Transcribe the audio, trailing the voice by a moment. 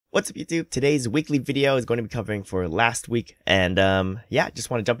What's up YouTube? Today's weekly video is going to be covering for last week, and yeah, just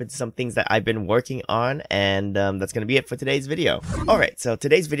want to jump into some things that I've been working on, and that's going to be it for today's video. Alright, so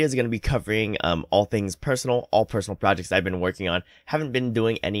today's video is going to be covering all things personal, all personal projects I've been working on. Haven't been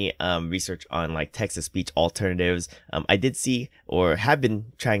doing any research on like text-to-speech alternatives. I did see or have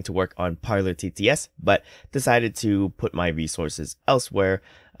been trying to work on Parler TTS, but decided to put my resources elsewhere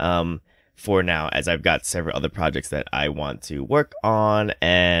for now, as I've got several other projects that I want to work on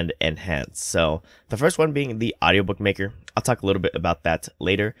and enhance. So the first one being the Audiobook Maker. I'll talk a little bit about that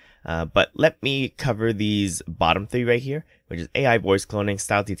later, but let me cover these bottom three right here, which is AI voice cloning,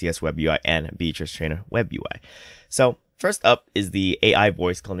 Style TTS Web UI, and Beatrice Trainer Web UI. So first up is the AI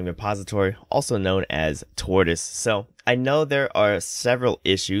voice cloning repository, also known as Tortoise. So I know there are several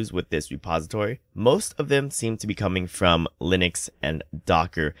issues with this repository. Most of them seem to be coming from Linux and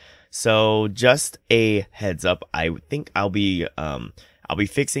Docker. So just a heads up, I think I'll be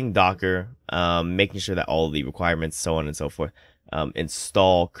fixing Docker, making sure that all the requirements, so on and so forth,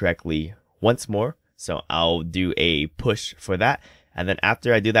 install correctly once more. So I'll do a push for that. And then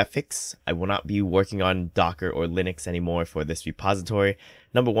after I do that fix, I will not be working on Docker or Linux anymore for this repository.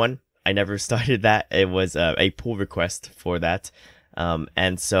 Number one, I never started that. It was a pull request for that.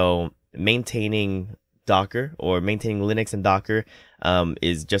 And so maintaining Docker or maintaining Linux and Docker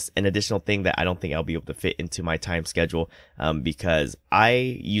is just an additional thing that I don't think I'll be able to fit into my time schedule because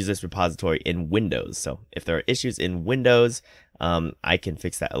I use this repository in Windows. So if there are issues in Windows, I can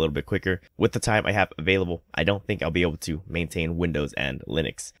fix that a little bit quicker. With the time I have available, I don't think I'll be able to maintain Windows and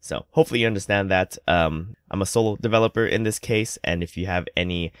Linux. So hopefully you understand that. I'm a solo developer in this case, and if you have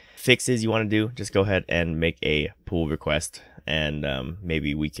any fixes you want to do, just go ahead and make a pull request, and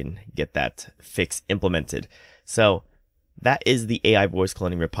maybe we can get that fix implemented. So that is the AI voice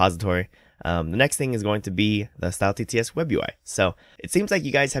cloning repository. The next thing is going to be the Style TTS Web UI. So it seems like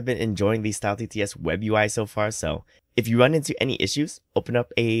you guys have been enjoying the Style TTS Web UI so far. So if you run into any issues, open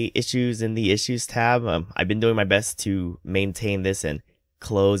up issues in the issues tab. I've been doing my best to maintain this and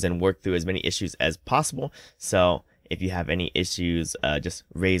close and work through as many issues as possible. So if you have any issues, just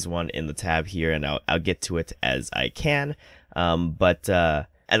raise one in the tab here, and I'll get to it as I can. But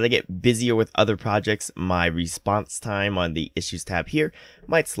as I get busier with other projects, my response time on the issues tab here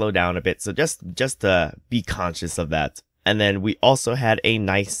might slow down a bit. So just be conscious of that. And then we also had a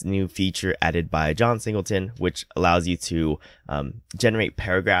nice new feature added by John Singleton, which allows you to generate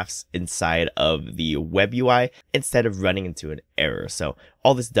paragraphs inside of the web UI instead of running into an error. So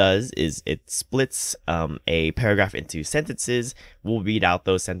all this does is it splits a paragraph into sentences. We'll read out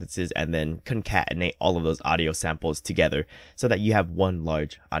those sentences and then concatenate all of those audio samples together so that you have one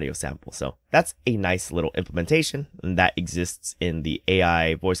large audio sample. So that's a nice little implementation, and that exists in the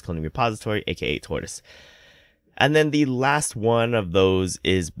AI voice cloning repository, aka Tortoise. And then the last one of those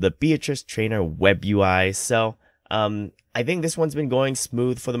is the Beatrice Trainer Web UI. So I think this one's been going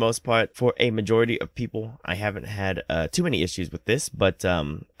smooth for the most part for a majority of people. I haven't had too many issues with this, but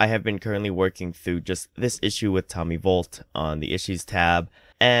I have been currently working through just this issue with Tommy Volt on the issues tab.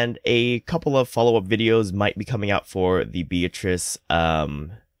 And a couple of follow-up videos might be coming out for the Beatrice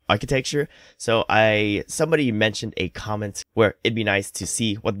architecture. So somebody mentioned a comment where it'd be nice to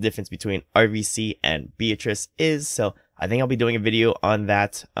see what the difference between RVC and Beatrice is. So I think I'll be doing a video on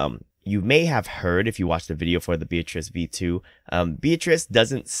that. You may have heard, if you watched the video for the Beatrice V2, Beatrice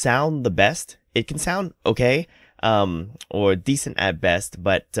doesn't sound the best. It can sound okay, or decent at best,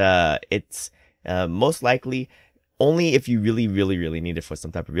 but it's most likely only if you really need it for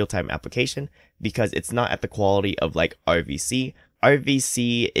some type of real-time application, because it's not at the quality of like RVC.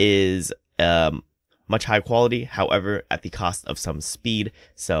 RVC is much high quality, however, at the cost of some speed.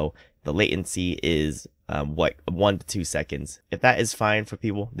 So the latency is what, 1 to 2 seconds. If that is fine for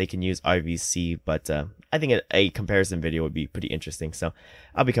people, they can use RVC, but I think a comparison video would be pretty interesting. So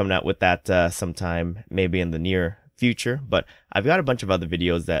I'll be coming out with that sometime, maybe in the near future, but I've got a bunch of other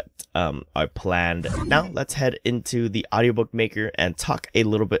videos that are planned. Now let's head into the Audiobook Maker and talk a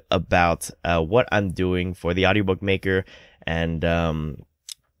little bit about what I'm doing for the Audiobook Maker. And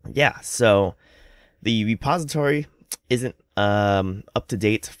yeah, so the repository isn't up to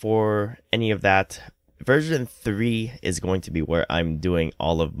date for any of that. Version 3 is going to be where I'm doing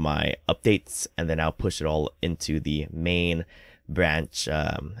all of my updates, and then I'll push it all into the main branch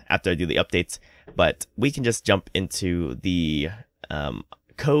after I do the updates. But we can just jump into the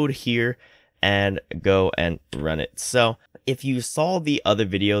code here and go and run it. So if you saw the other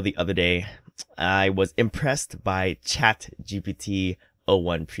video the other day, I was impressed by ChatGPT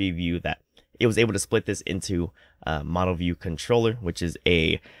 01 preview that it was able to split this into model view controller, which is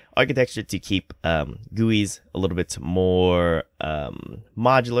a architecture to keep GUIs a little bit more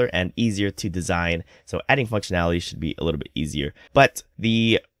modular and easier to design. So adding functionality should be a little bit easier. But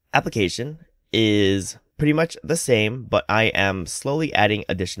the application is pretty much the same, but I am slowly adding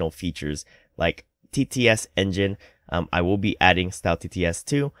additional features like TTS engine. I will be adding style TTS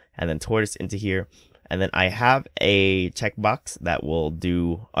 2 and then tortoise into here. And then I have a checkbox that will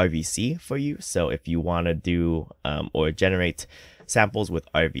do RVC for you. So if you want to do or generate samples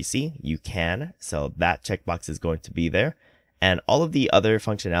with RVC, you can. So that checkbox is going to be there. And all of the other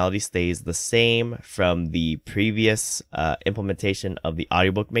functionality stays the same from the previous implementation of the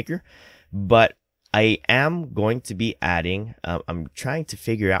Audiobook Maker. But I am going to be adding, I'm trying to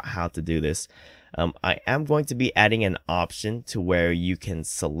figure out how to do this. I am going to be adding an option to where you can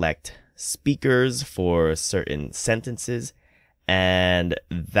select speakers for certain sentences, and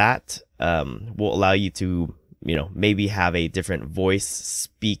that will allow you to, maybe have a different voice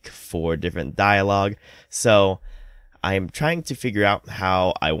speak for different dialogue. So I'm trying to figure out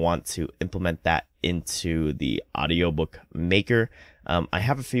how I want to implement that into the Audiobook Maker. I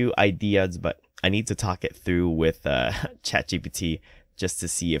have a few ideas, but I need to talk it through with ChatGPT just to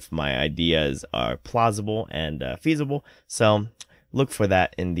see if my ideas are plausible and feasible. So look for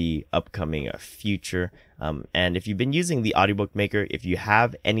that in the upcoming future. And if you've been using the Audiobook Maker, if you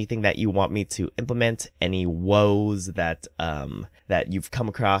have anything that you want me to implement, any woes that that you've come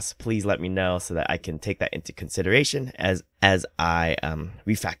across, please let me know so that I can take that into consideration as I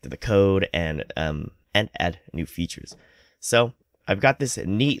refactor the code and add new features. So I've got this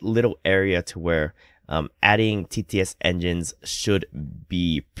neat little area to where adding TTS engines should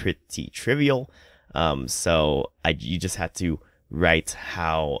be pretty trivial. So you just have to write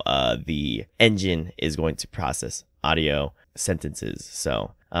how the engine is going to process audio sentences.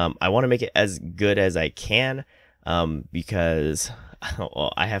 So I want to make it as good as I can because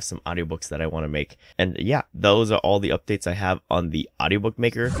well, I have some audiobooks that I want to make. And yeah, those are all the updates I have on the Audiobook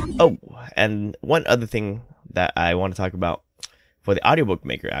Maker. Oh, and one other thing that I want to talk about for the Audiobook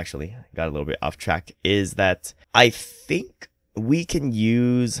Maker, actually got a little bit off track, is that I think we can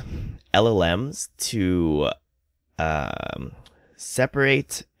use LLMs to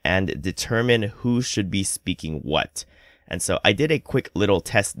separate and determine who should be speaking what. And so I did a quick little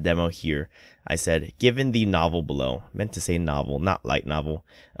test demo here. I said, given the novel below, meant to say novel, not light novel,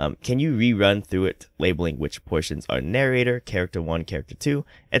 can you rerun through it, labeling which portions are narrator, character 1, character 2,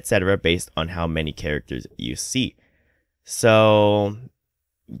 etc., based on how many characters you see. So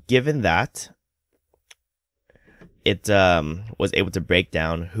given that, it was able to break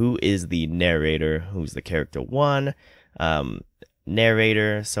down who is the narrator, who's the character 1,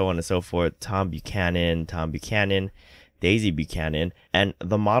 narrator, so on and so forth, Tom Buchanan, Daisy Buchanan, and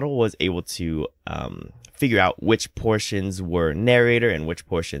the model was able to figure out which portions were narrator and which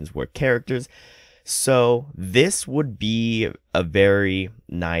portions were characters. So this would be a very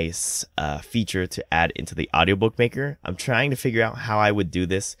nice feature to add into the Audiobook Maker. I'm trying to figure out how I would do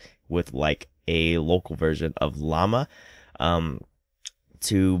this with like a local version of Llama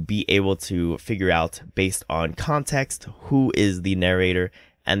to be able to figure out based on context who is the narrator,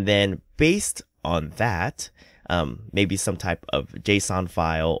 and then based on that, maybe some type of JSON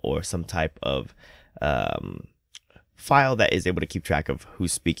file or some type of file that is able to keep track of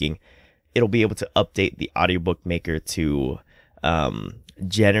who's speaking. It'll be able to update the Audiobook Maker to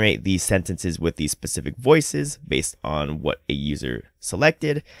generate these sentences with these specific voices based on what a user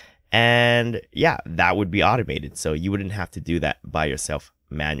selected. And yeah, that would be automated. So you wouldn't have to do that by yourself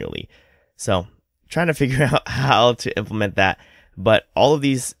manually. So trying to figure out how to implement that. But all of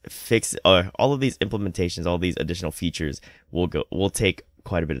these all of these implementations, all these additional features will take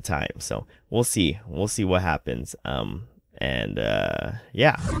quite a bit of time. So we'll see what happens. Yeah, I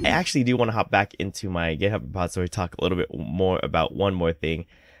actually do want to hop back into my GitHub repository, talk a little bit more about one more thing.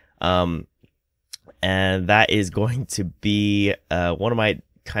 And that is going to be one of my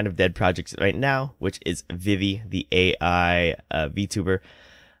kind of dead projects right now, which is Vivi, the AI VTuber.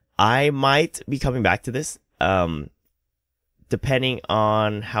 I might be coming back to this, depending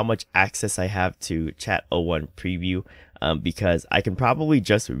on how much access I have to Chat 01 preview, because I can probably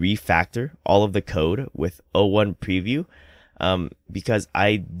just refactor all of the code with 01 preview. Because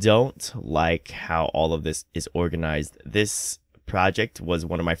I don't like how all of this is organized. This project was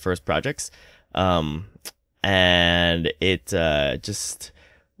one of my first projects, and it just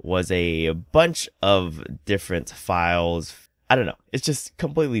was a bunch of different files. I don't know. It's just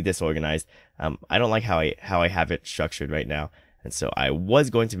completely disorganized. I don't like how I have it structured right now, and so I was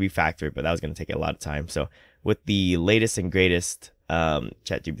going to refactor it, but that was going to take a lot of time. So with the latest and greatest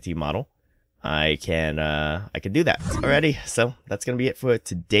ChatGPT model, I can do that already. So that's gonna be it for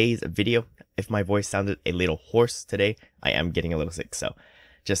today's video. If my voice sounded a little hoarse today, I am getting a little sick, so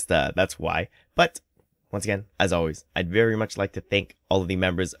just that's why. But once again, as always, I'd very much like to thank all of the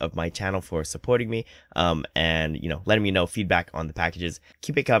members of my channel for supporting me, and letting me know feedback on the packages.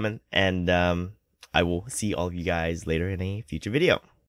 Keep it coming, and I will see all of you guys later in a future video.